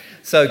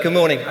So, good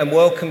morning and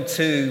welcome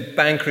to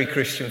Banbury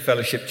Christian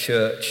Fellowship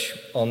Church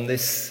on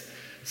this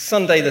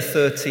Sunday, the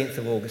 13th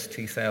of August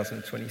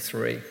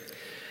 2023.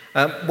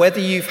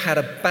 Whether you've had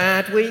a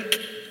bad week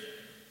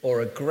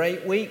or a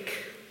great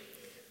week,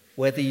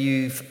 whether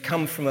you've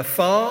come from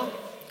afar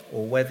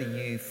or whether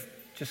you've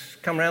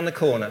just come around the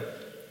corner,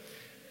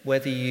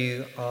 whether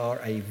you are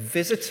a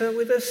visitor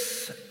with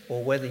us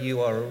or whether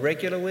you are a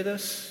regular with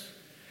us,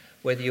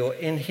 whether you're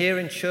in here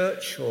in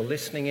church or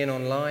listening in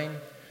online,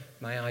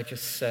 may I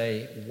just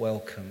say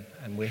welcome.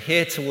 And we're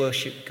here to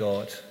worship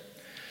God,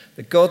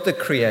 the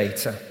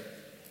Creator.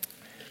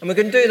 And we're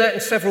going to do that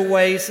in several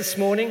ways this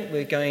morning.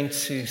 We're going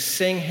to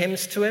sing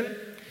hymns to him.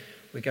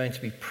 We're going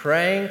to be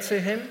praying to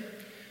him.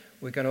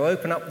 We're going to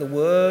open up the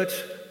Word,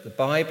 the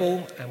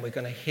Bible, and we're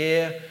going to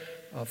hear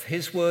of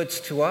his words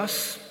to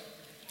us.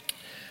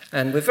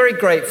 And we're very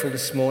grateful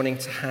this morning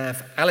to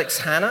have Alex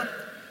Hanna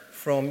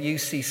from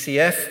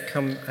UCCF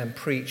come and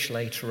preach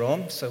later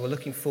on. So we're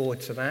looking forward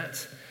to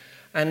that.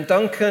 And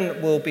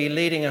Duncan will be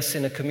leading us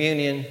in a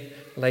communion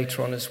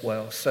later on as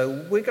well.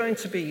 So we're going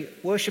to be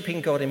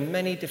worshipping God in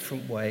many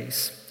different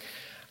ways.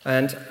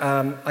 And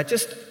I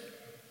just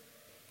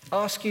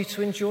ask you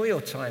to enjoy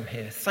your time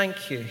here.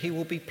 Thank you. He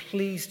will be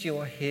pleased you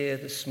are here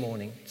this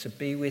morning to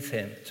be with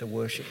him, to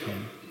worship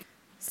him.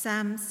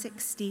 Psalm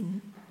 16,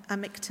 a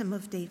Michtam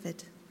of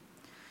David.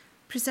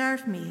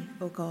 Preserve me,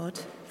 O God,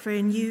 for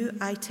in you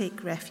I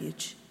take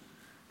refuge.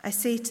 I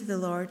say to the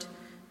Lord,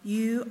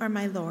 you are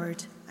my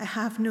Lord. I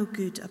have no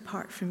good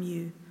apart from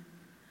you.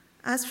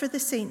 As for the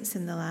saints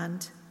in the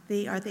land,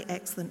 they are the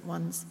excellent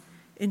ones,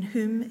 in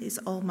whom is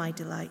all my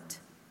delight.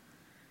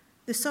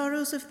 The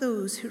sorrows of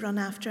those who run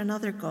after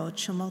another god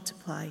shall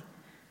multiply.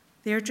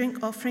 Their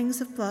drink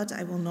offerings of blood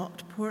I will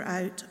not pour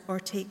out or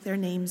take their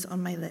names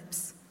on my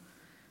lips.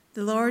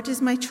 The Lord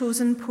is my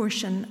chosen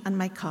portion and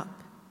my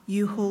cup.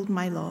 You hold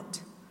my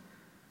lot.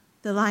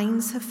 The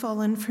lines have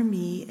fallen for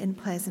me in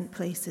pleasant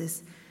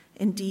places.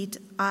 Indeed,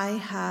 I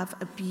have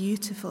a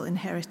beautiful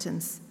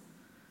inheritance.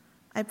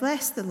 I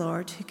bless the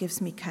Lord who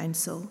gives me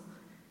counsel.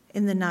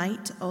 In the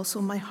night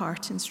also my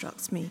heart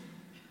instructs me.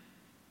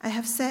 I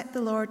have set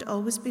the Lord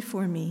always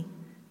before me.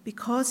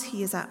 Because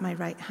he is at my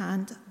right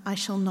hand, I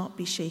shall not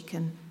be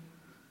shaken.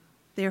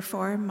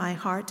 Therefore my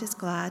heart is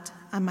glad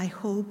and my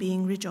whole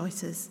being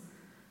rejoices.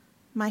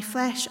 My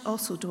flesh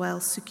also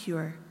dwells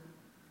secure.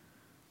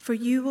 For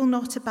you will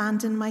not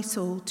abandon my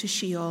soul to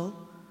Sheol,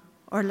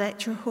 or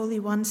let your Holy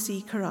One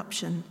see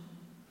corruption.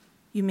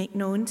 You make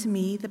known to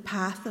me the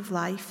path of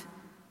life.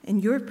 In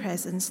your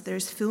presence there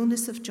is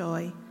fullness of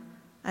joy.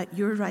 At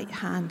your right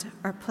hand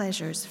are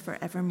pleasures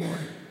forevermore.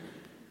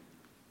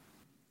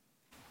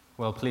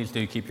 Well, please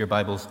do keep your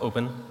Bibles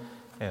open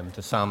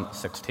to Psalm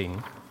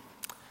 16.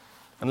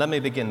 And let me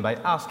begin by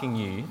asking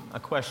you a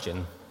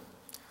question.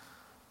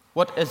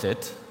 What is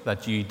it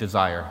that you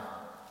desire?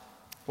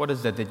 What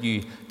is it that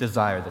you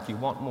desire, that you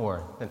want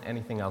more than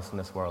anything else in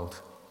this world?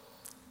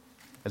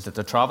 Is it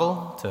to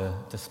travel,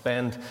 to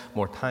spend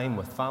more time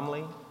with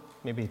family,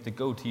 maybe to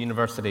go to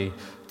university,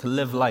 to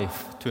live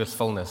life to its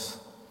fullness?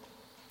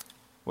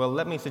 Well,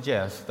 let me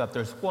suggest that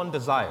there's one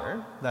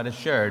desire that is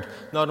shared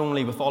not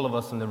only with all of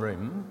us in the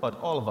room, but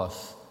all of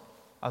us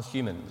as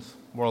humans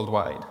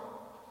worldwide.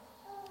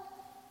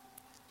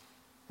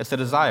 It's a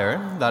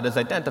desire that is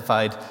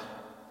identified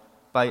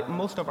by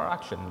most of our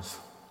actions.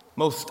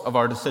 Most of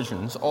our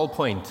decisions all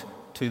point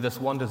to this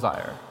one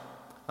desire,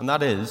 and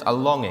that is a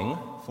longing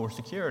for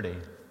security,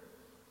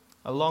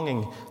 a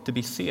longing to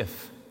be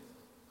safe.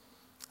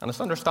 And it's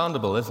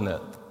understandable, isn't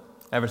it?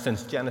 Ever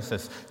since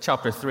Genesis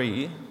chapter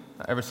 3,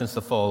 ever since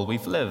the fall,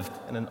 we've lived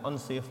in an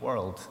unsafe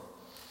world.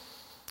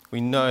 We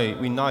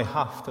now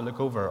have to look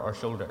over our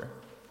shoulder.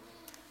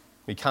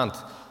 We can't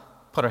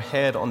put our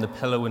head on the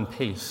pillow in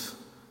peace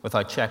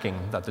without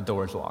checking that the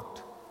door is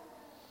locked.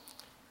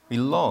 We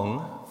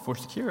long for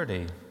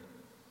security.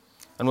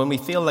 And when we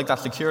feel like that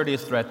security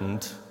is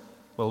threatened,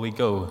 well, we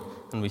go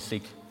and we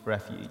seek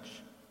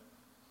refuge.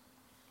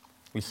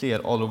 We see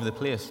it all over the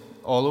place,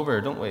 all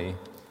over, don't we?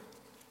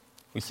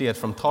 We see it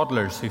from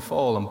toddlers who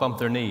fall and bump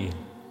their knee.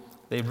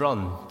 They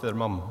run to their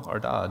mum or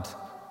dad.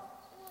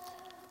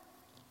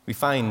 We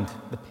find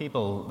the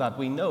people that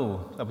we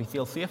know, that we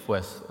feel safe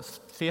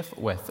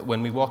with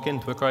when we walk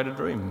into a crowded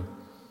room.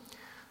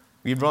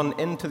 We run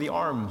into the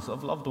arms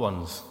of loved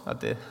ones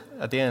at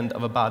the end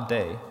of a bad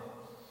day.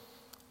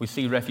 We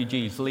see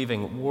refugees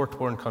leaving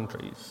war-torn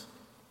countries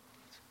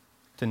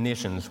to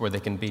nations where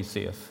they can be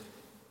safe.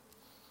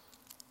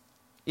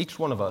 Each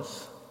one of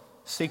us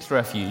seeks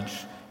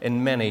refuge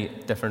in many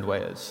different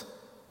ways.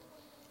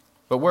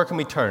 But where can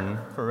we turn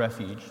for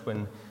refuge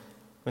when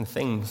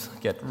things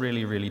get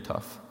really, really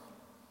tough?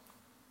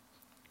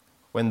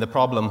 When the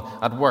problem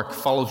at work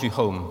follows you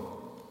home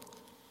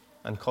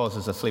and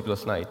causes a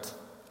sleepless night?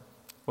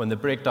 When the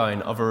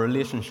breakdown of a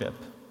relationship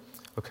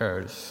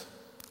occurs?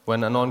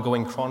 When an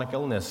ongoing chronic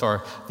illness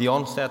or the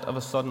onset of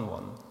a sudden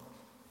one?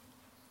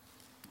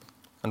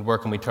 And where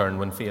can we turn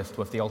when faced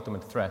with the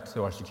ultimate threat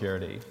to our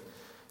security?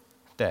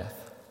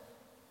 Death.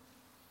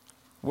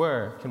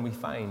 Where can we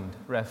find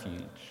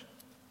refuge?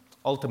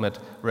 ultimate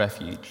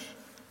refuge?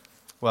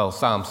 Well,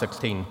 Psalm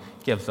 16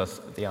 gives us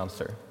the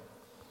answer.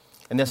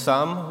 In this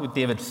psalm,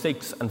 David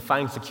seeks and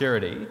finds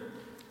security,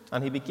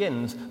 and he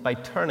begins by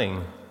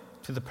turning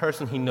to the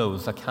person he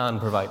knows that can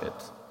provide it.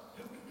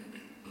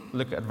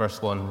 Look at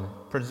verse 1.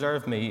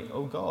 Preserve me,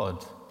 O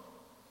God.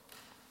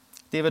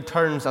 David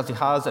turns, as he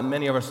has in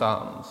many of our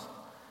psalms,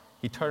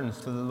 he turns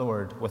to the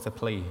Lord with a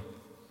plea.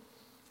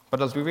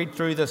 But as we read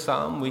through this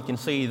psalm, we can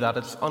see that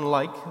it's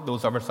unlike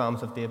those other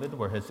psalms of David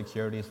where his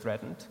security is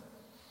threatened.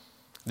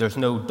 There's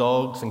no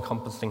dogs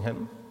encompassing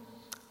him.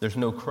 There's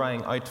no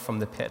crying out from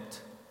the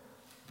pit.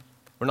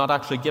 We're not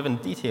actually given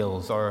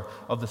details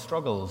of the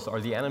struggles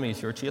or the enemies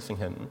who are chasing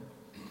him.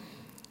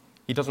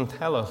 He doesn't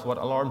tell us what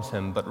alarms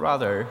him, but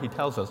rather he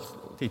tells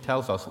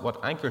us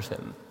what anchors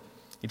him.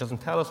 He doesn't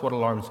tell us what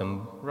alarms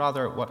him,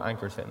 rather what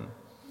anchors him.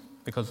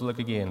 Because look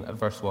again at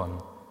verse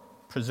 1.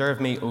 Preserve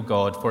me, O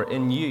God, for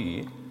in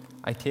you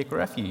I take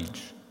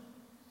refuge.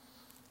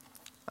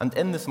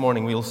 And this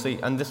morning we will see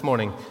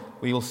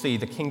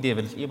that King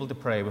David is able to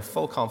pray with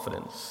full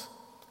confidence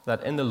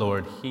that in the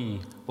Lord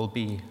he will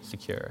be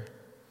secure.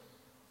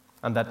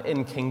 And that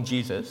in King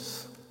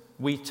Jesus,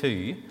 we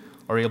too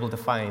are able to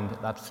find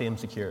that same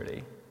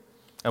security.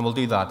 And we'll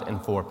do that in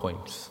 4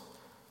 points.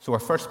 So our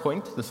first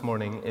point this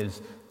morning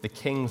is the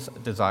king's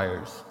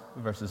desires,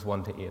 verses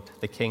 1 to 8.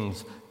 The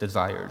king's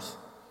desires.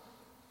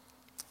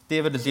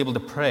 David is able to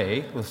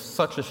pray with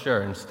such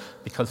assurance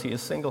because he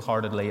is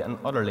single-heartedly and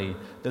utterly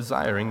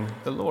desiring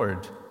the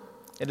Lord.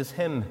 It is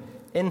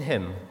in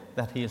him,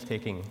 that he is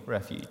taking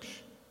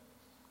refuge.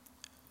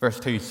 Verse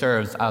 2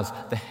 serves as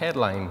the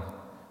headline.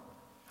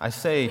 I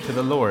say to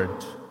the Lord,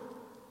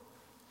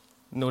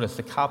 notice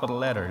the capital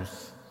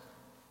letters.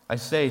 I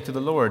say to the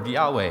Lord,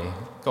 Yahweh,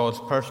 God's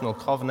personal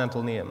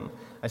covenantal name.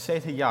 I say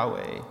to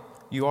Yahweh,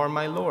 you are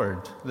my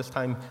Lord. This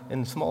time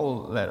in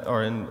small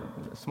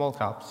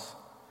caps.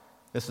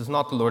 This is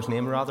not the Lord's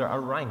name, rather a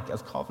rank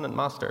as covenant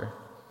master.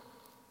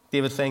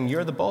 David's saying,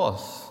 you're the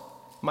boss.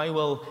 My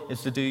will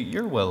is to do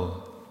your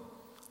will.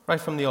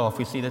 Right from the off,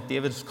 we see that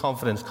David's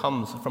confidence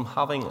comes from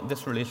having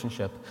this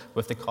relationship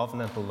with the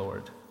covenantal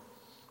Lord,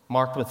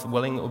 marked with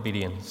willing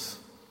obedience.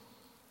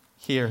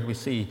 Here we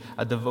see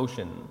a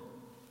devotion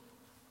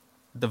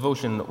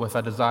with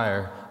a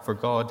desire for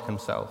God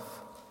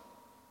himself.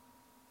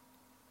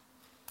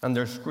 And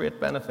there's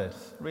great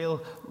benefits,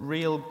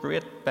 real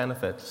great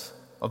benefits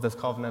of this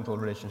covenantal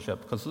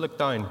relationship. Because look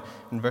down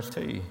in verse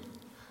 2.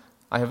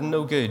 I have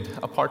no good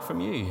apart from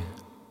you.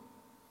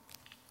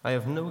 I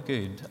have no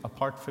good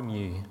apart from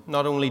you.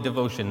 Not only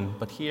devotion,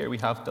 but here we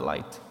have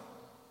delight.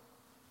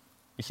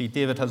 You see,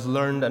 David has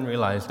learned and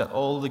realized that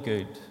all the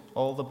good,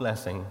 all the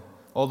blessing,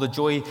 all the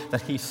joy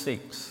that he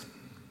seeks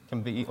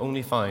can be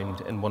only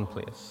found in one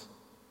place.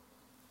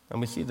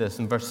 And we see this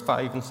in verse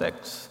 5 and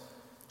 6.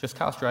 Just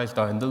cast your eyes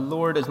down. The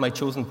Lord is my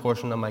chosen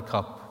portion and my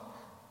cup.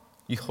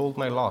 You hold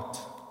my lot.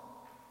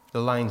 The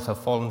lines have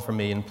fallen for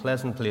me in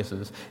pleasant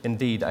places.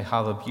 Indeed, I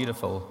have a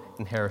beautiful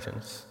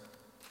inheritance.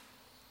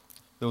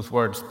 Those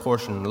words,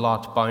 portion,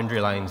 lot, boundary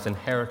lines,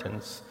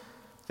 inheritance,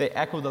 they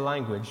echo the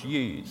language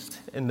used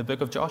in the book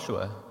of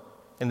Joshua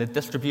in the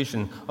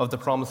distribution of the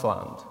promised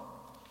land.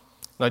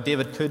 Now,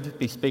 David could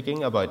be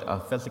speaking about a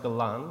physical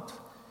land,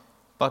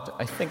 but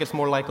I think it's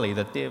more likely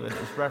that David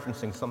is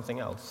referencing something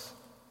else.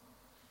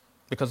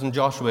 Because in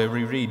Joshua,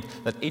 we read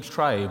that each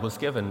tribe was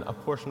given a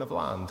portion of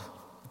land,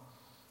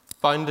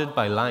 bounded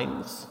by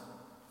lines,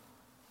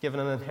 given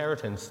an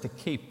inheritance to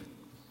keep.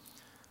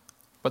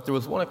 But there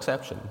was one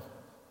exception.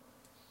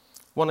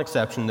 One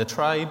exception, the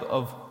tribe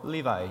of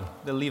Levi,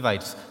 the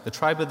Levites, the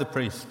tribe of the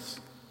priests.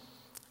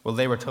 Well,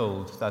 they were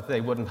told that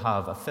they wouldn't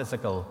have a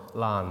physical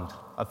land,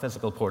 a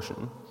physical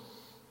portion,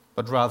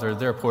 but rather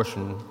their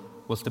portion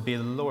was to be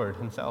the Lord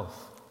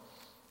himself.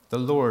 The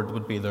Lord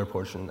would be their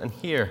portion. And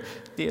here,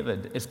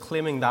 David is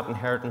claiming that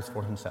inheritance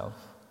for himself.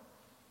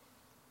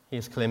 He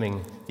is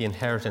claiming the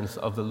inheritance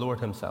of the Lord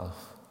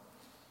himself.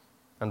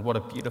 And what a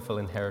beautiful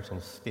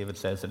inheritance, David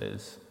says it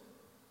is.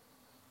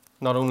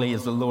 Not only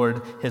is the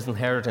Lord his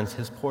inheritance,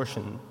 his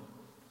portion,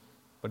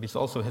 but he's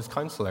also his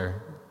counselor.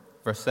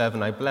 Verse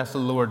 7, I bless the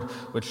Lord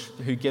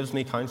who gives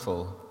me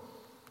counsel.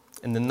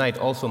 In the night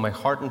also my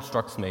heart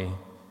instructs me.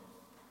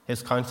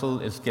 His counsel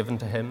is given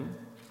to him.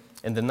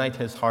 In the night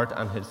his heart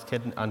and his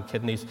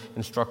kidneys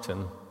instruct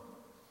him.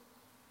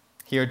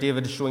 Here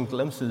David is showing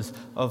glimpses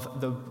of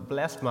the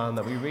blessed man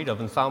that we read of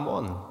in Psalm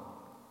 1.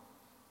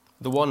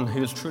 The one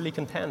who is truly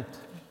content,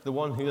 the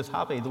one who is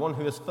happy, the one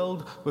who is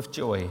filled with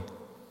joy,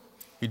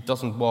 who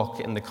doesn't walk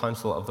in the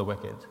counsel of the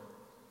wicked,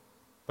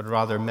 but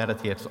rather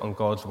meditates on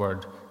God's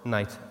word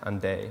night and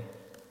day.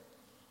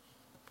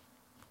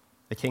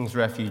 The king's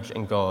refuge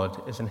in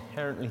God is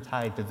inherently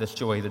tied to this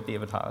joy that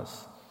David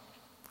has.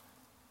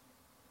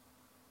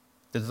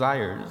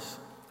 Desires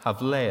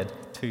have led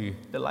to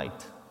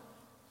delight.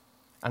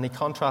 And he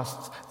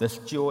contrasts this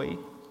joy,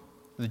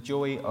 the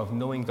joy of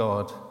knowing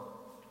God,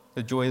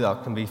 the joy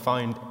that can be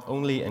found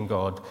only in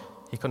God.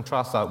 He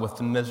contrasts that with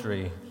the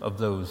misery of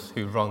those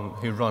who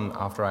run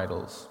after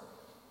idols.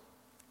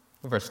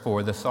 Verse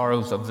 4, the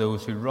sorrows of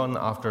those who run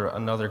after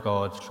another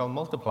god shall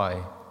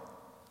multiply.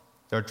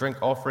 Their drink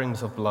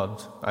offerings of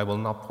blood I will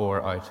not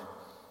pour out,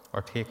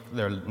 or take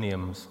their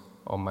names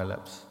on my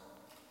lips.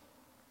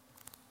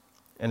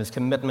 In his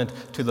commitment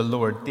to the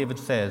Lord, David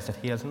says that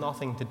he has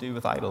nothing to do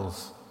with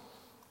idols,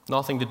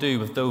 nothing to do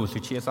with those who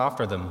chase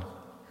after them.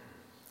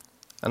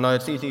 And now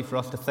it's easy for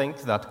us to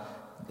think that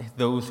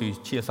those who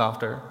chase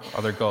after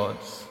other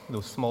gods,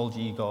 those small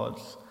g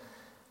gods,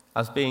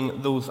 as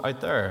being those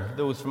out there,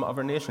 those from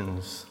other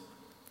nations.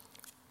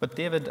 But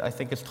David, I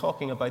think, is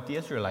talking about the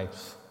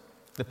Israelites,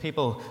 the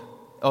people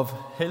of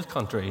his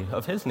country,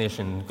 of his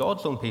nation,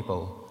 God's own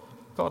people,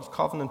 God's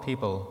covenant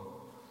people.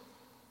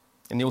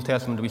 In the Old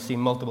Testament, we see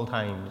multiple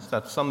times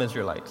that some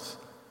Israelites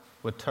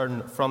would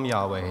turn from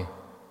Yahweh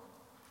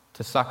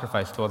to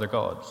sacrifice to other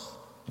gods,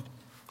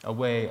 a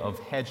way of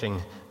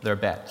hedging their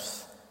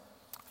bets.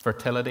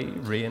 Fertility,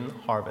 rain,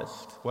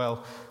 harvest.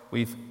 Well,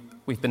 we've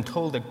been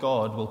told that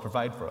God will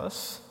provide for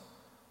us,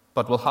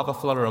 but we'll have a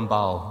flutter and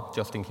Baal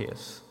just in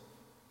case.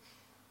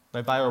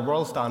 Now, by our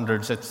world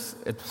standards,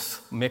 it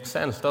makes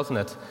sense, doesn't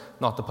it,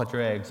 not to put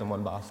your eggs in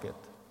one basket.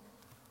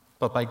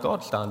 But by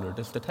God's standard,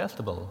 it's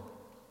detestable.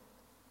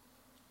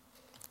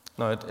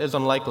 Now, it is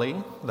unlikely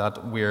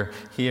that we're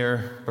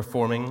here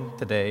performing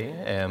today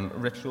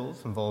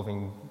rituals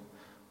involving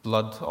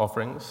blood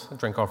offerings,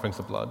 drink offerings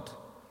of blood.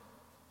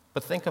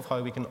 But think of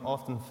how we can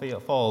often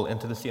fall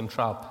into the same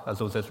trap as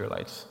those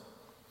Israelites.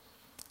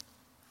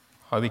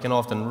 How we can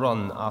often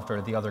run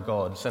after the other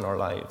gods in our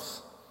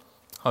lives.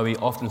 How we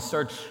often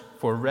search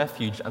for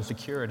refuge and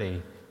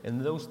security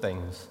in those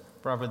things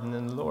rather than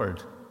in the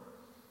Lord.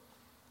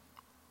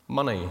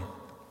 Money,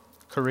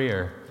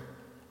 career,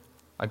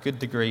 a good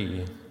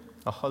degree,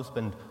 a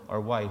husband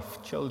or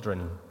wife,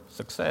 children,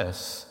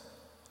 success.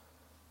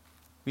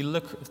 We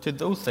look to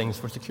those things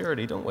for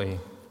security, don't we?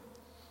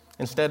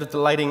 Instead of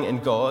delighting in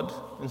God,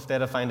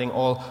 instead of finding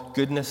all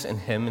goodness in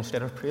Him,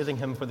 instead of praising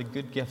Him for the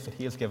good gifts that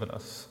He has given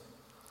us,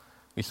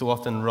 we so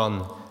often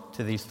run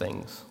to these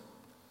things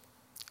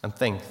and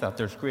think that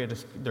there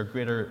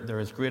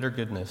is greater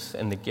goodness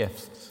in the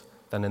gifts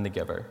than in the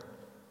giver.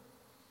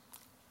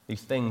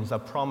 These things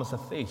that promise a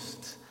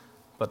feast,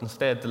 but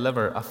instead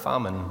deliver a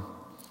famine.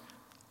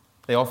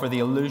 They offer the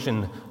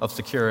illusion of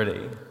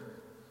security,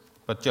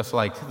 but just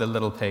like the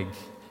little pig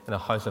in a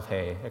house of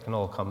hay, it can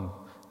all come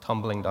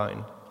tumbling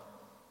down.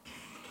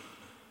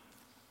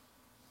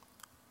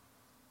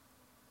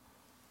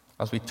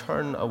 As we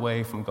turn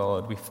away from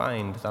God, we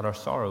find that our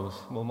sorrows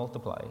will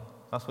multiply.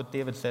 That's what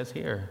David says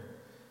here.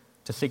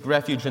 To seek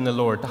refuge in the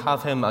Lord, to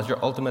have Him as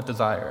your ultimate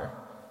desire,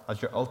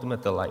 as your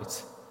ultimate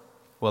delight,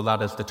 well,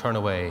 that is to turn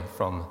away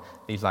from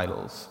these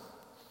idols.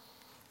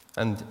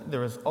 And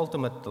there is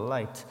ultimate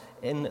delight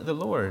in the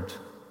Lord.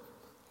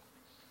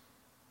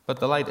 But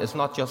delight is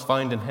not just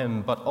found in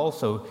Him, but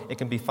also it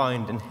can be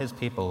found in His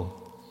people.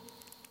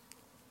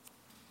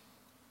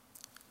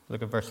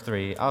 Look at verse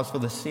 3. As for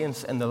the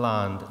saints in the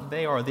land,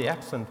 they are the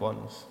excellent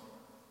ones,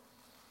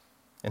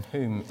 in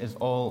whom is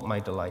all my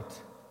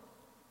delight.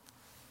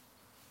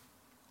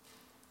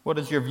 What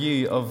is your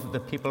view of the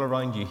people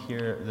around you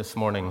here this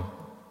morning?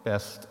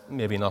 Best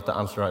maybe not to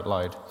answer out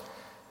loud.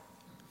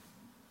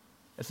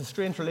 It's a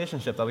strange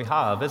relationship that we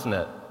have, isn't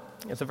it?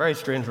 It's a very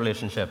strange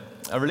relationship,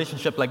 a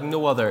relationship like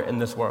no other in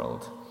this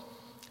world.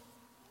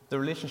 The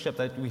relationship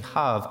that we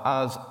have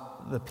as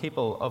the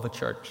people of a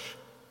church.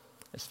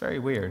 It's very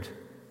weird.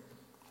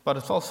 But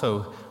it's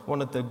also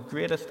one of the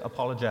greatest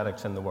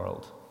apologetics in the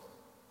world.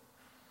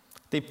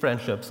 Deep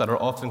friendships that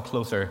are often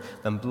closer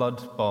than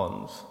blood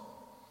bonds,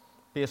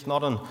 based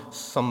not on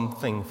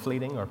something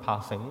fleeting or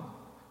passing,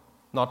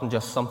 not on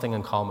just something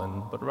in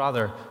common, but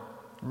rather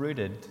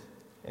rooted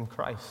in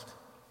Christ.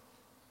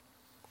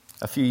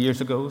 A few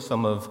years ago,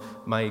 some of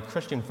my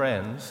Christian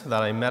friends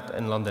that I met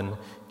in London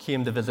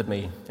came to visit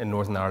me in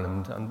Northern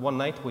Ireland. And one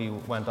night we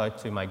went out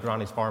to my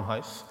granny's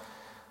farmhouse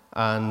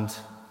and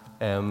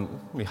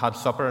we had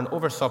supper. And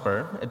over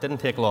supper, it didn't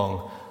take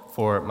long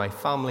for my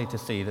family to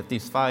see that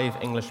these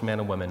 5 English men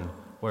and women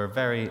were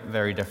very,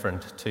 very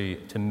different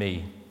to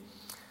me.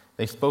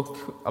 They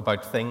spoke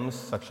about things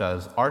such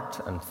as art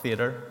and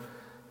theatre.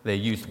 They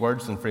used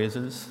words and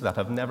phrases that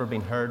have never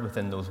been heard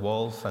within those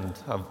walls and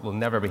will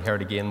never be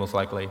heard again, most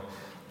likely.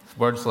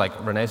 Words like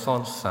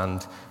Renaissance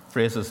and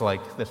phrases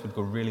like, this would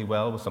go really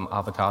well with some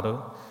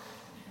avocado.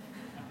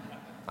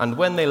 And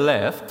when they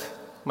left,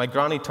 my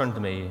granny turned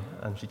to me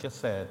and she just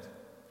said,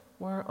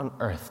 where on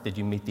earth did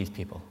you meet these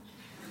people?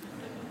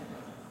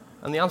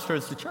 And the answer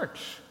is the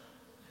church.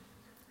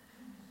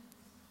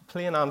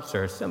 Plain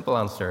answer, simple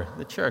answer,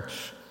 the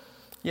church.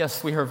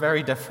 Yes, we are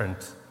very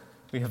different.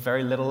 We have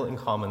very little in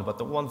common, but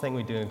the one thing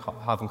we do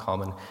have in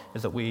common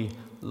is that we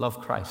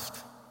love Christ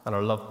and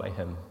are loved by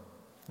Him,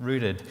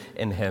 rooted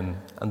in Him.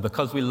 And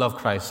because we love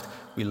Christ,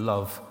 we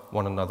love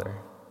one another.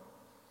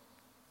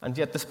 And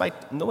yet,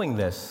 despite knowing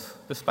this,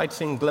 despite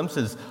seeing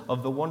glimpses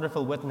of the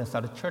wonderful witness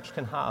that a church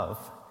can have,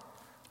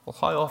 well,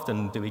 how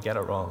often do we get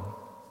it wrong?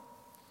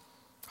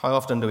 How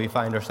often do we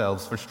find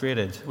ourselves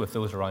frustrated with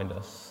those around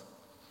us?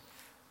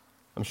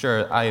 I'm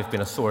sure I have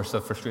been a source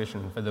of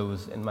frustration for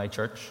those in my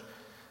church.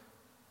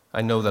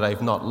 I know that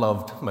I've not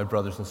loved my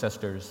brothers and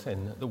sisters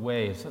in the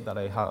ways that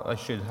I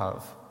should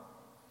have.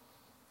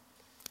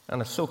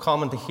 And it's so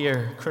common to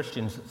hear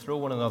Christians throw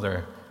one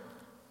another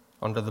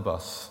under the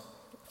bus,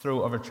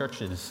 throw other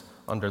churches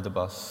under the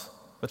bus.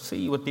 But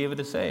see what David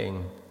is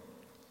saying.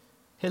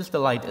 His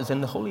delight is in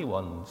the holy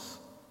ones.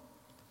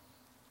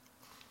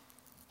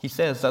 He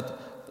says,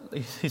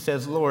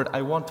 Lord,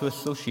 I want to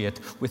associate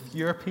with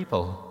your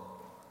people,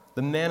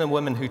 the men and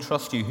women who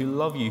trust you, who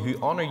love you,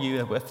 who honor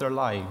you with their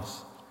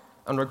lives.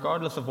 And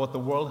regardless of what the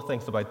world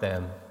thinks about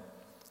them,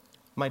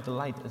 my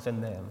delight is in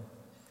them,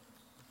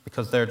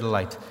 because their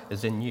delight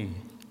is in you.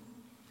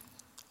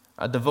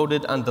 A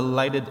devoted and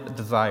delighted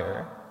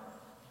desire,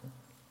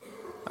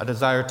 a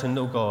desire to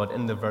know God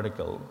in the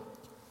vertical,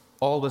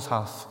 always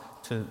has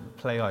to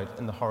play out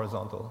in the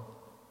horizontal.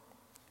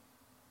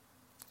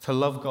 To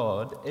love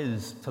God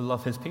is to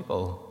love his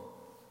people.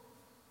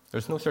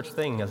 There's no such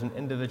thing as an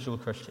individual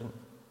Christian.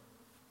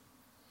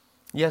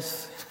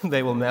 Yes,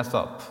 they will mess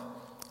up,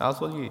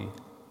 as will you.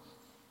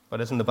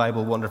 But isn't the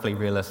Bible wonderfully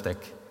realistic?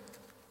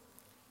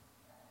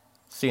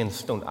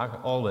 Saints don't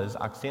always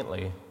act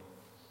saintly.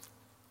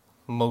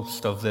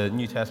 Most of the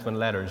New Testament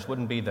letters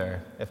wouldn't be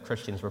there if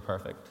Christians were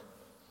perfect.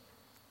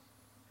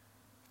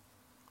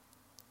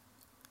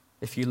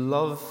 If you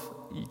love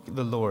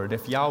the Lord,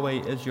 if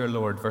Yahweh is your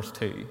Lord, verse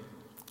 2,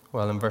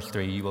 well, in verse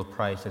 3, you will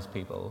prize his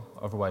people,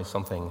 otherwise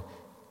something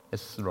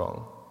is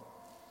wrong.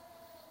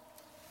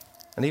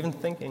 And even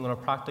thinking on a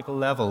practical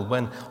level,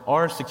 when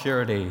our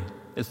security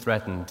is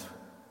threatened,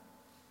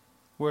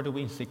 where do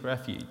we seek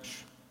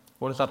refuge?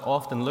 What does that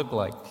often look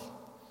like?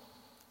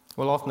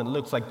 Well, often it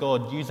looks like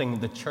God using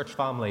the church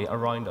family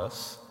around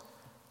us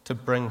to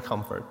bring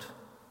comfort.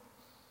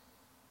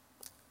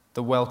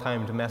 The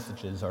well-timed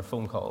messages or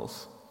phone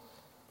calls,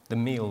 the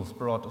meals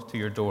brought to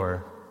your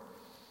door,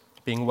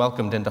 being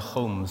welcomed into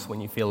homes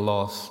when you feel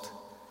lost,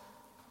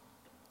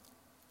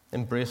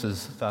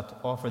 embraces that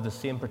offer the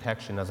same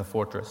protection as a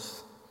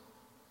fortress.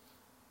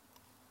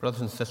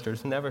 Brothers and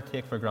sisters, never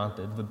take for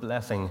granted the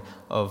blessing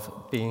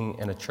of being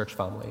in a church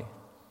family.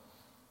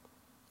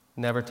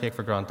 Never take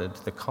for granted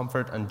the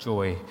comfort and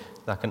joy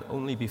that can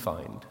only be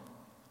found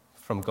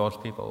from God's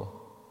people.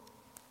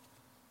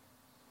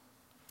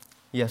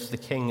 Yes, the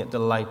King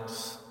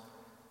delights,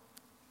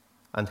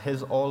 and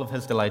all of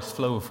his delights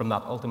flow from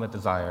that ultimate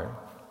desire.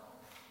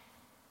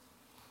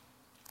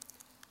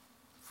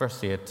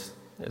 Verse 8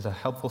 is a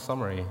helpful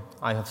summary.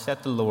 I have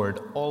set the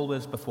Lord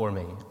always before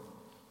me.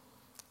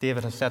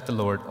 David has set the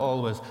Lord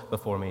always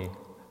before me.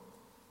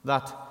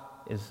 That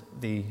is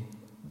the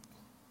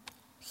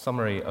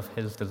summary of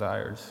his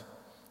desires,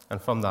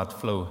 and from that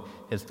flow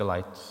his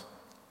delights.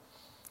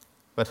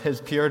 But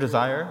his pure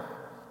desire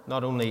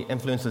not only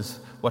influences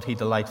what he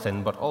delights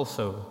in, but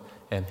also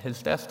in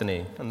his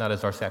destiny, and that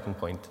is our second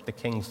point, the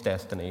king's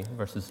destiny,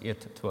 verses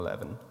 8 to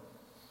 11.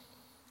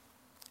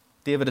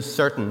 David is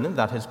certain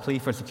that his plea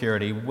for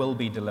security will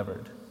be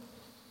delivered.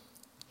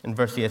 In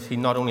verse 8, he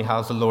not only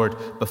has the Lord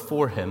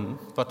before him,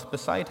 but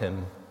beside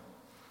him.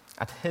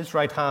 At his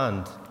right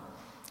hand,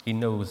 he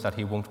knows that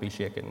he won't be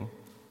shaken.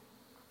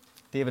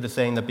 David is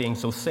saying that being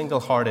so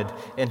single-hearted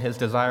in his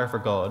desire for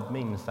God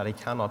means that he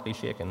cannot be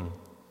shaken.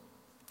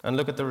 And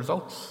look at the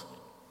results.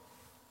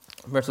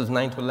 Verses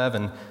 9 to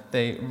 11,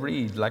 they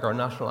read like our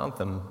national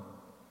anthem.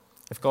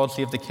 If God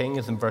save the king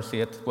is in verse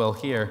 8, well,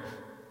 here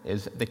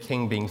is the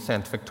king being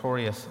sent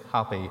victorious,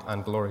 happy,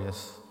 and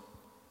glorious.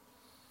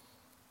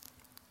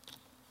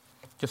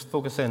 Just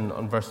focus in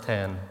on verse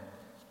 10.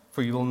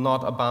 For you will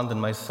not abandon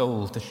my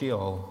soul to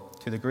Sheol,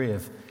 to the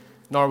grave,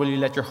 nor will you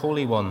let your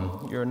Holy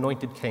One, your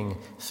anointed king,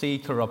 see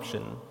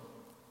corruption.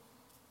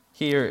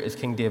 Here is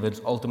King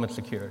David's ultimate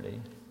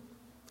security,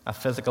 a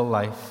physical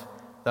life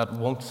that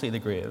won't see the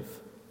grave,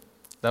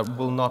 that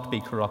will not be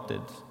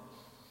corrupted,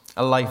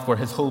 a life where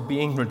his whole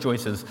being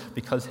rejoices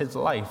because his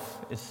life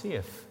is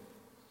safe.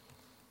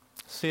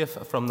 Safe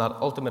from that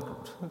ultimate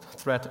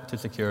threat to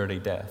security,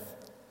 death.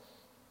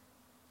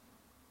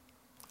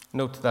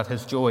 Note that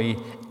his joy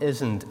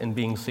isn't in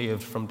being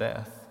saved from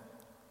death.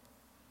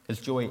 His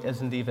joy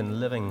isn't even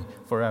living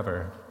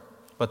forever,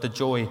 but the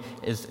joy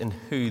is in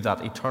who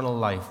that eternal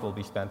life will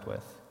be spent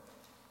with.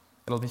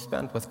 It'll be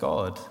spent with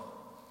God.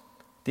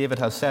 David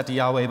has set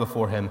Yahweh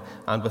before him,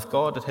 and with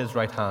God at his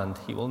right hand,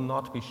 he will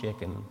not be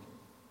shaken.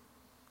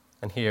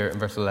 And here in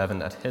verse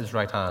 11, at his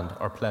right hand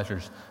are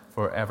pleasures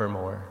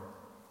forevermore.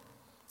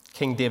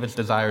 King David's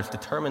desires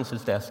determines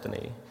his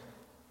destiny.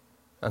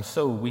 And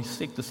so we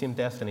seek the same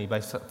destiny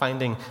by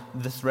finding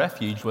this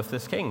refuge with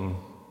this king.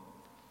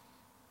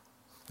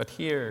 But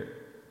here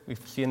we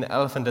see an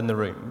elephant in the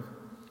room.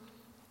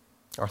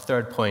 Our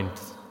third point,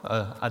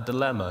 a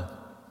dilemma.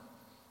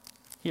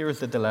 Here is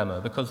the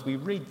dilemma, because we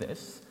read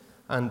this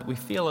and we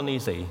feel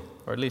uneasy,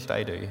 or at least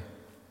I do.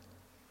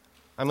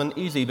 I'm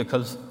uneasy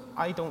because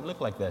I don't look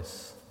like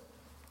this.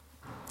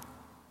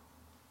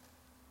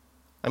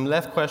 I'm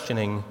left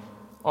questioning,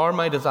 are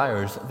my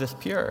desires this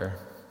pure?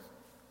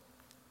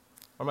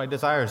 Are my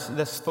desires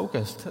this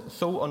focused,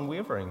 so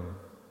unwavering?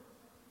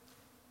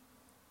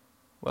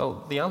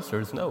 Well, the answer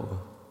is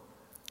no.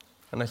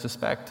 And I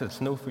suspect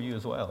it's no for you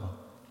as well.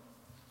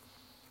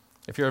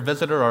 If you're a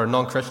visitor or a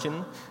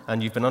non-Christian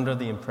and you've been under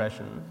the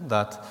impression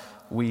that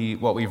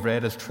what we've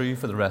read is true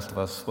for the rest of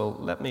us, well,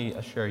 let me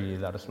assure you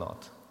that it's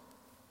not.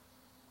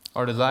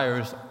 Our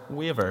desires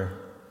waver.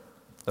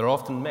 They're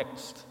often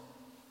mixed,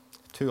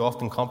 too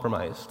often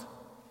compromised.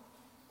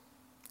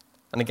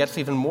 And it gets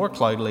even more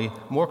cloudy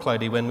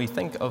when we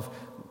think of,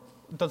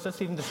 does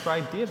this even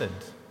describe David?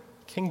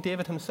 King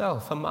David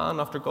himself, a man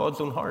after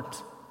God's own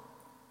heart.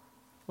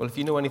 Well, if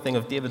you know anything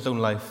of David's own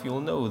life, you'll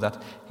know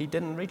that he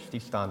didn't reach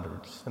these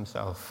standards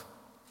himself.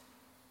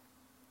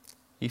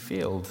 He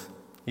failed.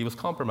 He was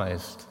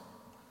compromised.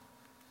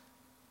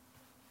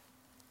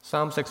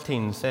 Psalm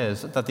 16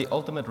 says that the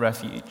ultimate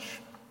refuge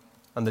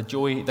and the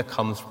joy that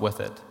comes with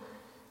it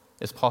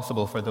is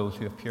possible for those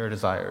who have pure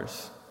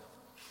desires.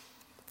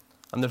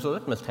 And there's a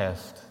litmus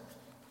test.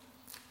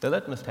 The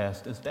litmus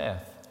test is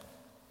death.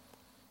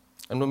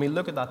 And when we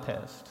look at that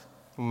test,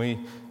 when we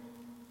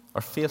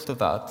are faced with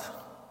that,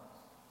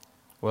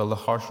 well, the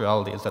harsh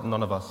reality is that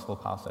none of us will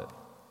pass it.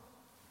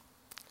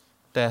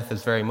 Death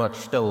is very much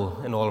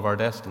still in all of our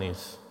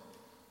destinies.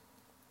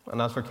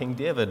 And as for King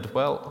David,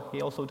 well,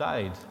 he also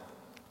died.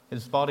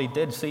 His body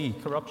did see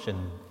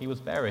corruption. He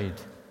was buried.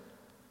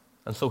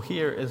 And so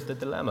here is the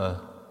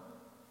dilemma.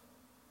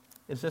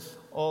 Is this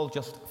all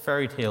just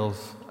fairy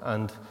tales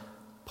and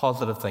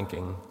positive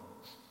thinking?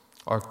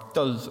 Or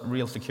does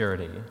real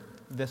security,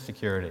 this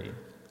security,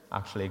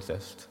 actually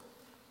exist?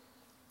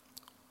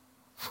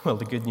 Well,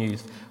 the good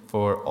news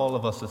for all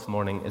of us this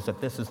morning is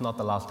that this is not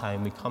the last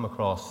time we come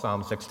across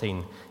Psalm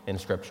 16 in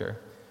Scripture.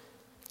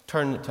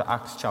 Turn to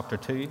Acts chapter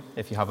 2,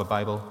 if you have a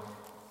Bible,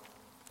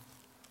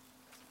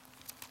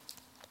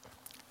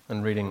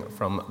 and reading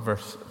from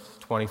verse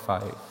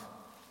 25.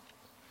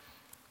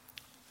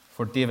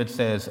 For David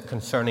says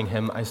concerning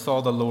him, I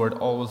saw the Lord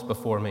always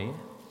before me,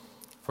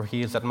 for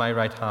he is at my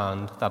right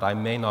hand, that I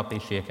may not be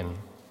shaken.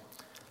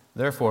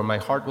 Therefore my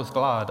heart was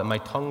glad, and my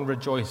tongue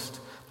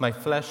rejoiced. My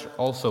flesh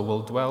also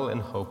will dwell in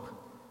hope,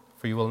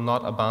 for you will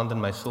not abandon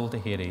my soul to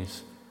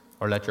Hades,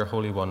 or let your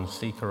Holy One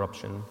see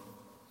corruption.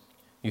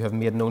 You have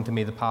made known to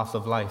me the path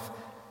of life.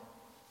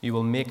 You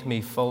will make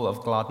me full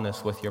of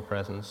gladness with your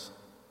presence.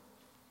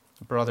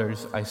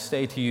 Brothers, I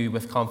say to you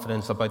with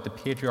confidence about the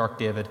patriarch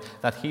David,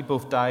 that he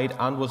both died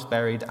and was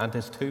buried, and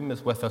his tomb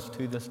is with us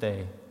to this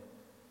day.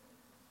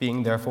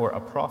 Being therefore a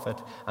prophet,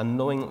 and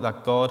knowing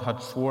that God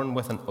had sworn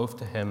with an oath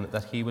to him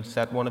that he would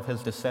set one of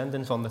his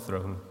descendants on the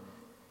throne,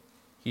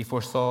 he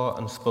foresaw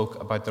and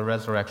spoke about the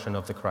resurrection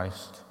of the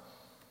Christ,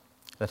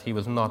 that he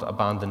was not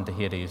abandoned to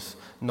Hades,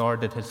 nor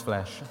did his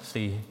flesh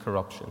see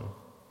corruption.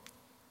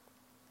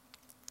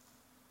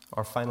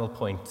 Our final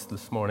point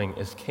this morning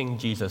is King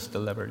Jesus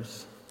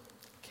delivers.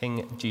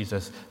 King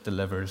Jesus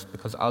delivers,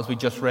 because as we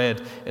just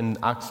read in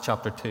Acts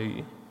chapter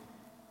 2,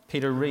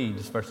 Peter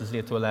reads verses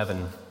 8 to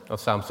 11 of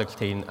Psalm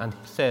 16, and he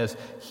says,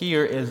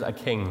 here is a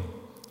king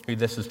who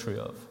this is true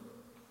of.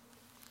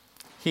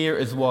 Here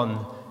is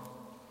one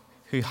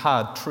who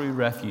had true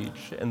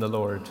refuge in the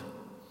Lord.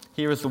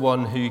 Here is the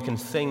one who can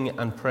sing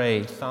and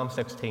pray Psalm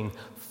 16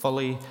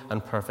 fully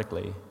and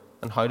perfectly.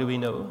 And how do we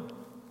know?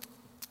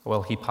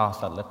 Well, he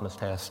passed that litmus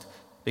test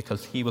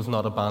because he was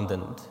not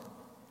abandoned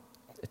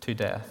to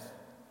death.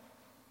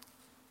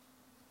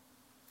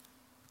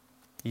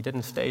 He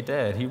didn't stay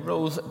dead. He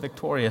rose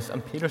victorious.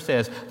 And Peter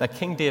says that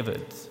King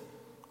David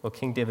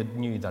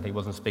knew that he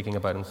wasn't speaking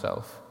about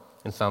himself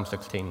in Psalm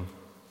 16.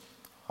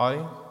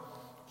 How?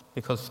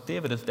 Because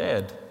David is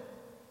dead.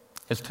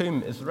 His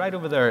tomb is right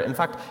over there. In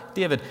fact,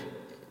 David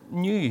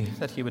knew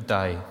that he would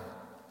die,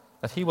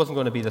 that he wasn't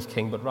going to be this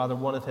king, but rather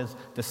one of his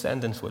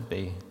descendants would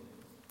be.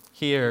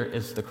 Here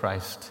is the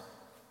Christ,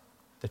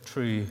 the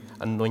true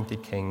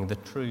anointed king, the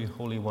true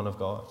Holy One of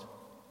God.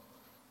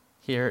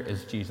 Here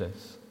is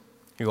Jesus,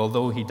 who,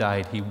 although he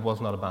died, he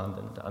was not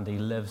abandoned, and he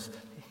lives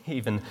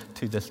even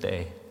to this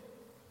day.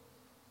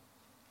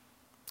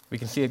 We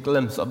can see a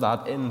glimpse of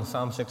that in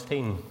Psalm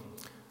 16.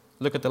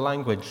 Look at the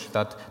language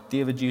that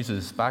David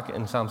uses back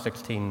in Psalm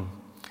 16.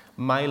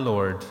 My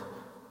Lord,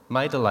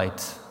 my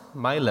delight,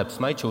 my lips,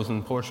 my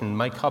chosen portion,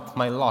 my cup,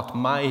 my lot,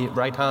 my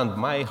right hand,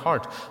 my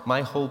heart,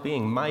 my whole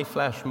being, my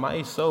flesh,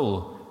 my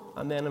soul.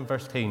 And then in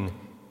verse 10,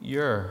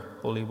 your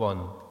Holy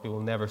One, who will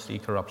never see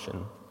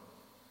corruption.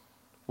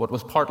 What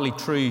was partly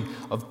true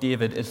of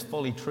David is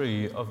fully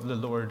true of the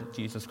Lord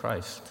Jesus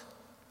Christ.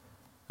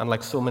 And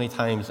like so many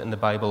times in the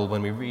Bible,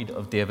 when we read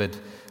of David,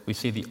 we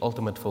see the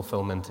ultimate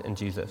fulfillment in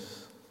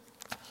Jesus.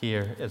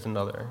 Here is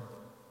another.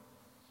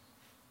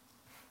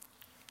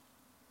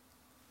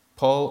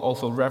 Paul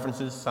also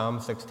references Psalm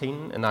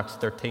 16 in Acts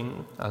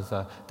 13 as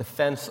a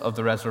defense of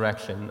the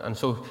resurrection. And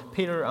so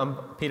Peter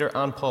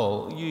and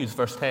Paul use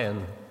verse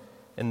 10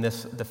 in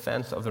this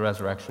defense of the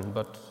resurrection.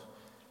 But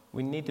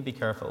we need to be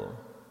careful.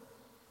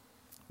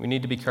 We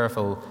need to be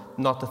careful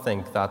not to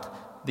think that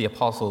the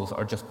apostles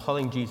are just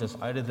pulling Jesus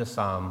out of the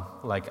psalm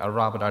like a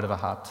rabbit out of a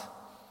hat.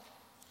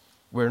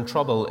 We're in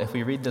trouble if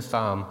we read the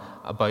psalm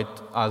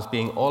as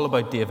being all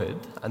about David,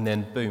 and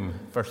then boom,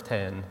 verse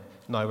 10,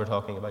 now we're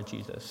talking about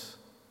Jesus.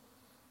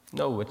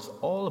 No, it's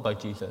all about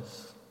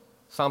Jesus.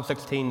 Psalm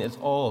 16 is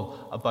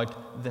all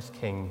about this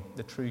King,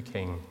 the true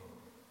King.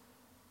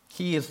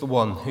 He is the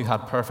one who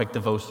had perfect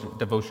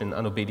devotion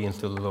and obedience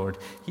to the Lord.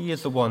 He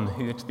is the one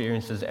who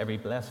experiences every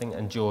blessing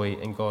and joy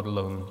in God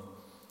alone.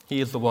 He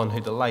is the one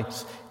who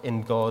delights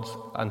in God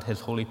and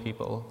his holy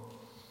people.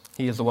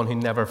 He is the one who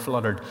never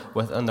fluttered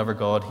with another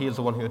God. He is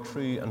the one who had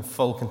true and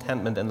full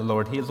contentment in the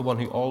Lord. He is the one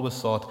who always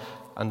sought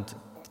and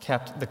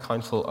kept the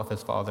counsel of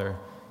his Father.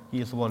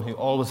 He is the one who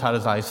always had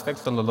his eyes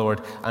fixed on the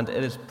Lord, and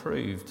it is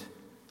proved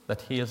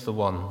that he is the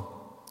one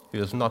who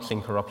has not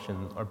seen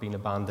corruption or been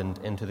abandoned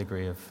into the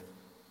grave.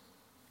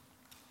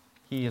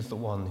 He is the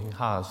one who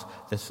has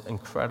this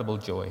incredible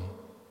joy,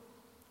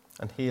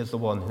 and he is the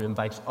one who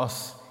invites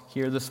us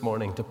here this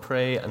morning to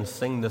pray and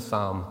sing the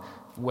psalm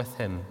with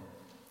him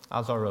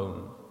as our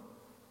own,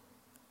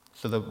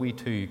 so that we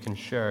too can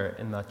share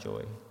in that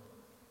joy.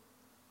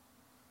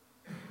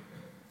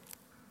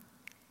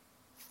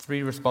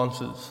 3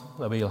 responses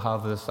that we'll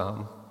have to the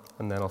psalm,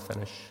 and then I'll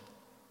finish.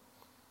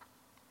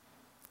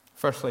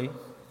 Firstly,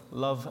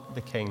 love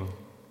the King.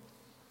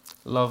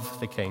 Love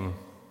the King.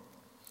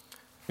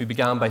 We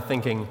began by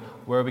thinking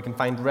where we can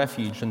find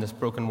refuge in this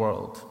broken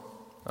world.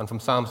 And from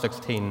Psalm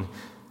 16,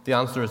 the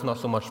answer is not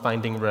so much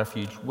finding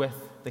refuge with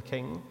the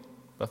King,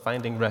 but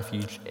finding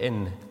refuge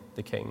in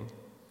the King.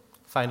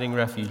 Finding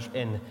refuge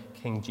in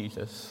King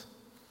Jesus.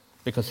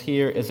 Because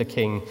here is a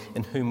King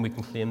in whom we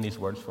can claim these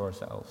words for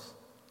ourselves.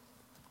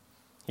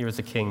 Here is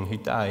a King who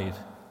died,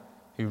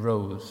 who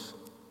rose,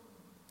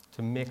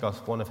 to make us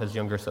one of his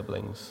younger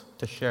siblings,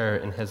 to share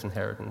in his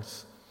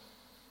inheritance.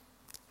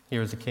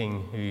 Here is a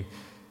King who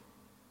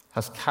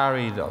has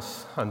carried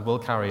us and will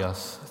carry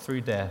us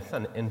through death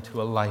and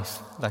into a life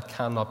that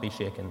cannot be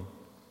shaken,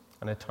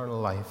 an eternal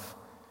life.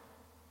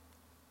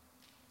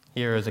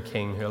 Here is a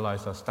King who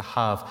allows us to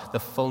have the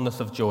fullness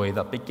of joy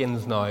that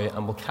begins now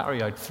and will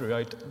carry out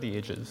throughout the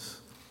ages.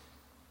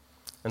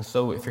 And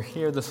so if you're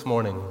here this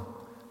morning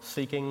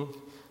seeking,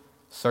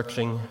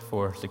 searching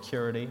for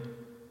security,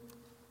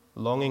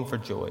 longing for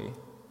joy,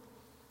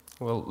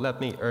 well,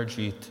 let me urge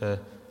you to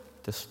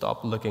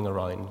stop looking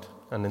around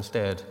and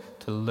instead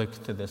to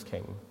look to this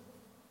King.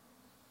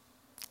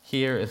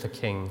 Here is a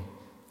King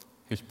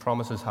whose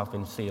promises have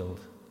been sealed,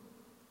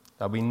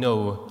 that we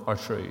know are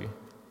true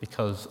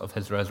because of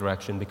his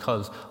resurrection,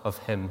 because of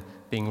him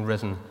being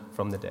risen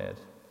from the dead.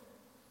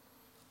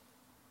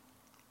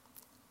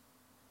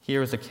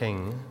 Here is a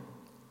King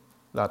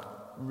that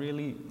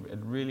really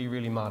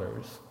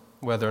matters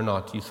whether or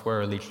not you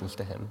swear allegiance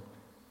to him.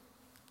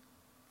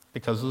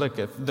 Because look,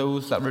 if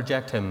those that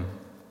reject him,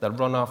 that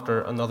run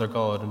after another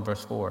God in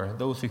verse 4,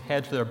 those who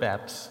hedge their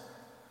bets,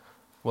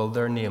 well,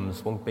 their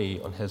names won't be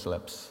on his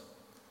lips.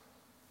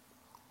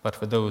 But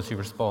for those who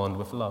respond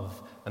with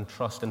love and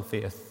trust and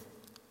faith,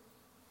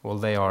 well,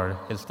 they are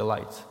his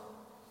delight.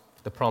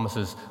 The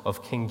promises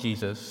of King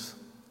Jesus,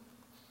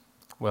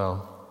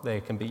 well,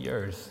 they can be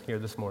yours here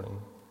this morning.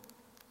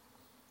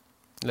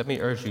 Let me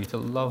urge you to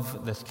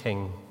love this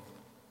King.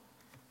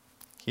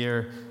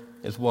 Here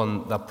is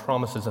one that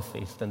promises a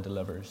feast and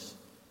delivers.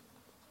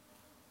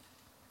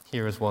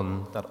 Here is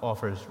one that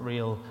offers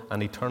real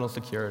and eternal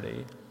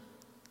security.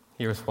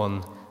 Here is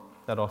one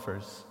that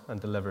offers and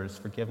delivers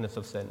forgiveness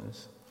of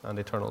sins and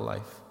eternal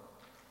life.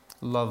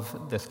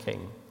 Love this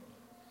King.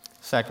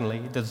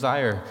 Secondly,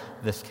 desire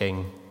this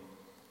King.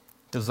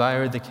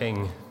 Desire the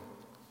King.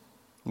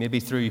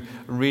 Maybe through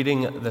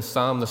reading the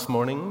psalm this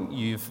morning,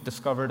 you've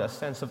discovered a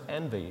sense of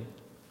envy,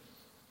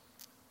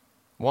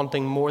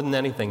 wanting more than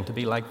anything to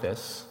be like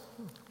this,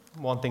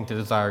 wanting to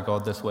desire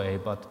God this way,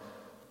 but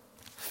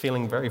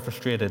feeling very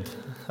frustrated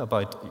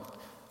about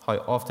how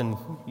often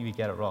you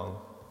get it wrong.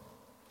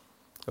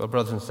 Well,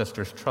 brothers and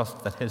sisters,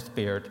 trust that his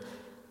Spirit,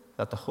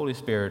 that the Holy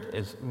Spirit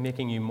is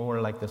making you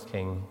more like this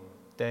King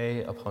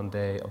day upon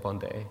day upon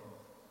day.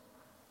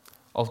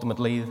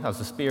 Ultimately, as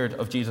the Spirit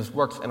of Jesus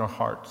works in our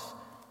hearts,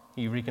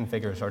 he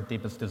reconfigures our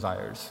deepest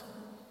desires.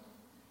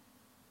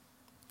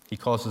 He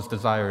causes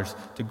desires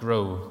to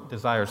grow,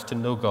 desires to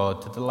know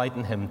God, to delight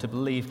in him, to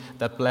believe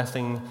that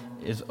blessing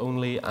is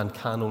only and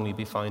can only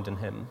be found in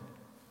him.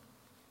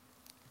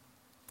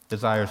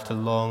 Desires to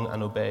long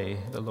and obey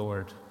the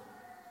Lord.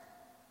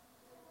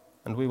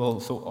 And we will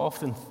so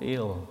often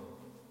fail,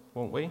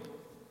 won't we?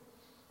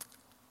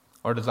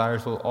 Our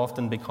desires will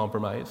often be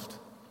compromised.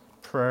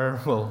 Prayer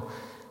will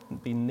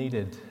be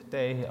needed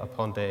day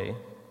upon day,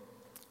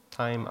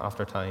 time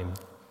after time.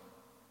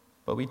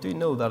 But we do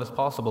know that it's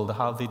possible to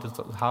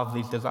have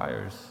these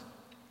desires.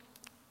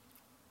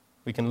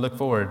 We can look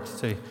forward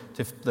to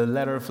the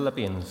letter of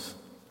Philippians,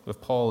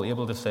 with Paul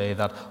able to say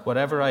that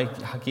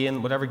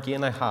whatever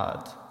gain I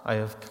had, I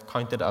have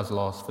counted as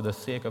loss for the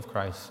sake of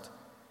Christ.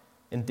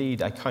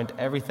 Indeed, I count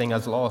everything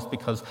as loss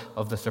because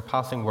of the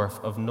surpassing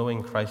worth of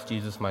knowing Christ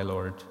Jesus my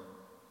Lord.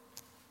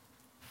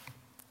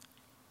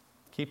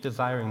 Keep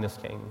desiring this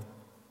King.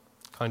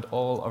 Count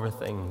all other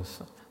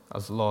things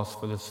as loss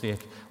for the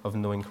sake of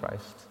knowing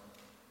Christ.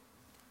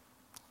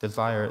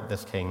 Desire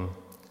this King.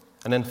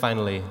 And then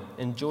finally,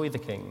 enjoy the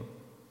King.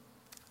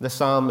 The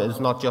psalm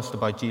is not just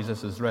about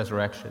Jesus'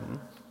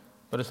 resurrection,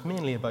 but it's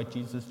mainly about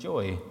Jesus'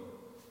 joy.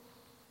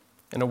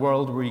 In a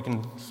world where you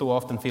can so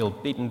often feel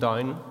beaten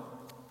down,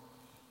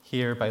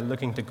 here, by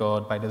looking to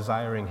God, by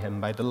desiring Him,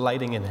 by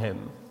delighting in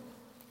Him,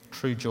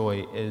 true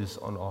joy is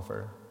on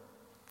offer.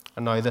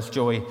 And now this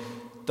joy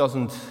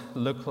doesn't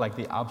look like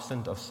the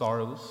absence of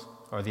sorrows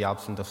or the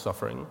absence of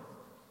suffering.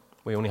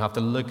 We only have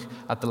to look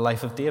at the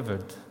life of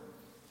David,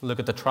 look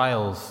at the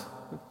trials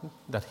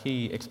that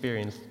he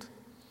experienced.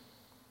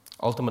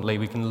 Ultimately,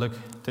 we can look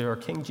to our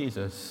King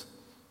Jesus,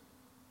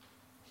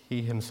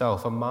 He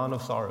Himself, a man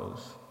of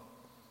sorrows,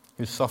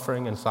 whose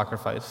suffering and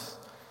sacrifice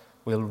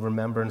we'll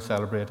remember and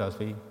celebrate as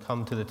we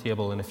come to the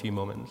table in a few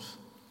moments.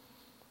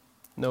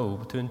 No,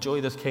 to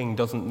enjoy this King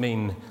doesn't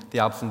mean the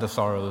absence of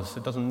sorrows.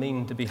 It doesn't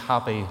mean to be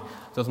happy.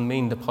 It doesn't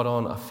mean to put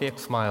on a fake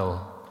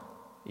smile,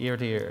 ear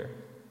to ear.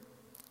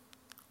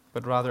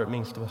 But rather it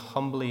means to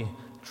humbly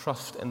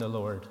trust in the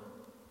Lord,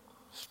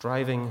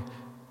 striving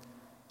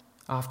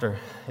after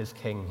His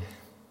King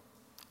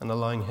and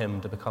allowing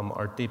Him to become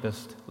our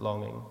deepest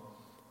longing,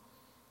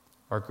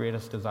 our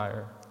greatest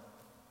desire.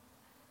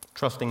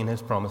 Trusting in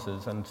His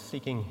promises and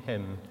seeking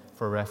Him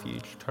for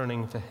refuge,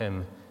 turning to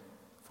Him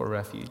for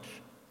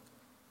refuge.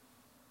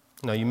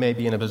 Now, you may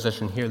be in a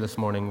position here this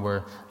morning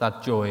where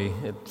that joy,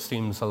 it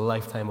seems a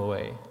lifetime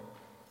away.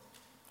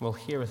 Well,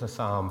 here is a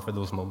psalm for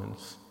those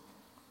moments.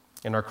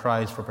 In our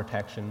cries for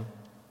protection,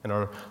 in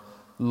our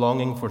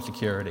longing for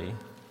security,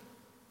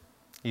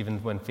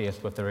 even when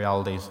faced with the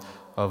realities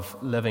of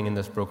living in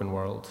this broken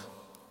world,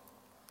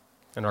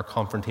 in our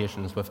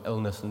confrontations with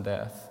illness and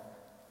death.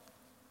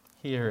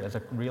 Here is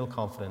a real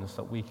confidence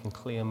that we can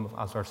claim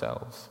as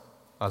ourselves,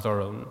 as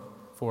our own,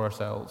 for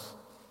ourselves.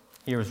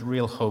 Here is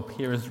real hope.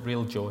 Here is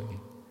real joy.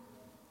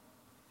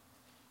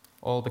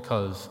 All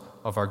because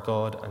of our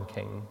God and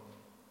King.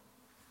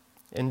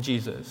 In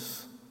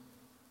Jesus,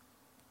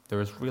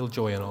 there is real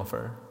joy on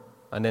offer,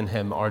 and in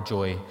Him our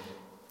joy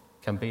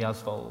can be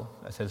as full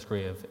as His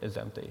grave is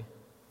empty.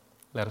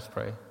 Let us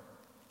pray.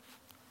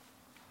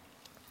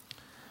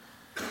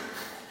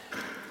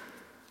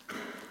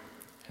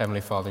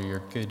 Heavenly Father,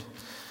 You're good,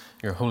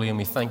 You're holy, and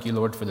we thank You,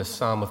 Lord, for the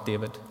Psalm of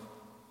David.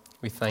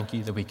 We thank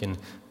You that we can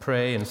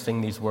pray and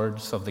sing these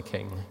words of the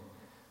King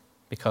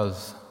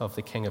because of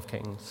the King of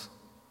Kings.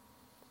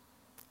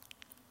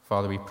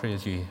 Father, we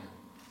praise You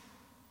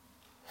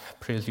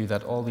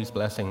that all these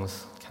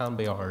blessings can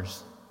be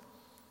ours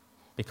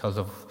because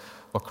of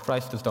what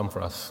Christ has done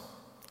for us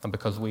and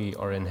because we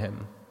are in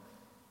Him.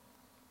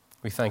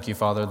 We thank You,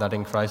 Father, that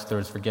in Christ there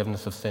is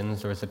forgiveness of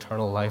sins, there is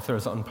eternal life, there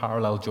is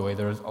unparalleled joy,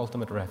 there is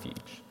ultimate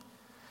refuge.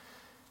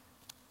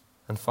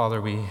 And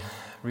Father, we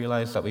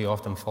realize that we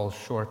often fall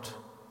short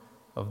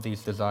of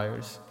these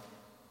desires.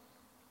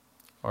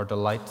 Our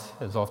delight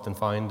is often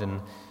found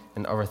in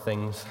other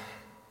things.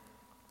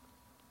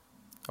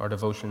 Our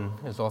devotion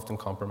is often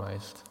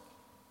compromised.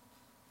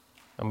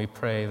 And we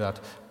pray that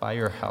by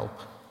Your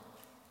help,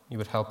 You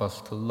would help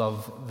us to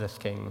love this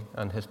King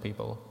and His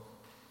people.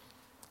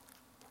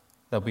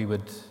 That we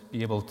would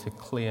be able to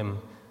claim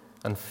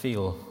and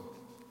feel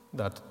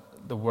that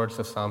the words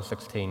of Psalm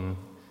 16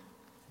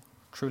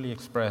 truly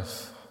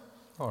express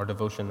our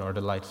devotion, our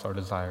delights, our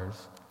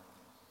desires.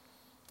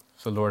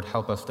 So Lord,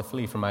 help us to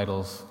flee from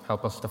idols.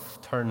 Help us to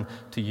turn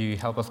to You.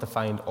 Help us to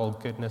find all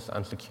goodness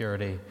and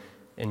security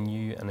in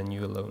You and in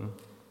You alone.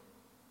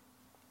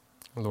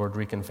 Lord,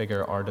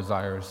 reconfigure our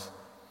desires.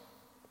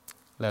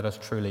 Let us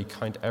truly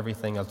count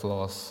everything as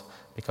loss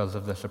because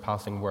of the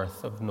surpassing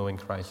worth of knowing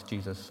Christ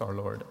Jesus our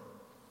Lord.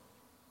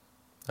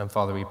 And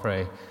Father, we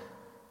pray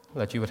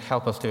that You would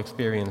help us to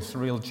experience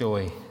real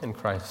joy in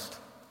Christ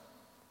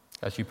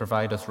as You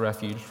provide us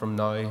refuge from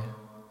now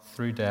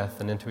through death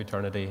and into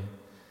eternity,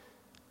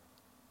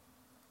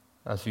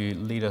 as You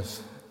lead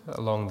us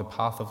along the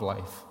path of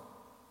life.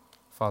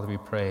 Father, we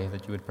pray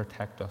that You would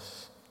protect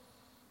us.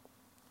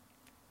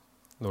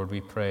 Lord,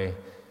 we pray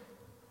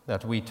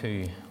that we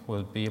too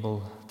will be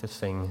able to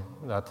sing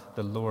that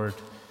the Lord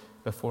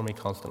before me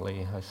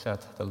constantly, I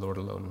set the Lord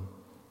alone.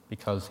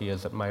 Because He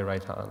is at my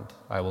right hand,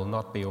 I will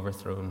not be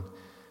overthrown.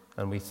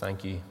 And we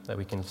thank You that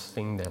we can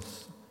sing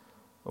this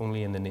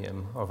only in the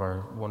name of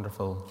our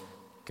wonderful,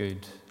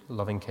 good,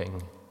 loving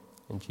King,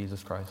 in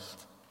Jesus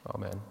Christ.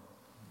 Amen.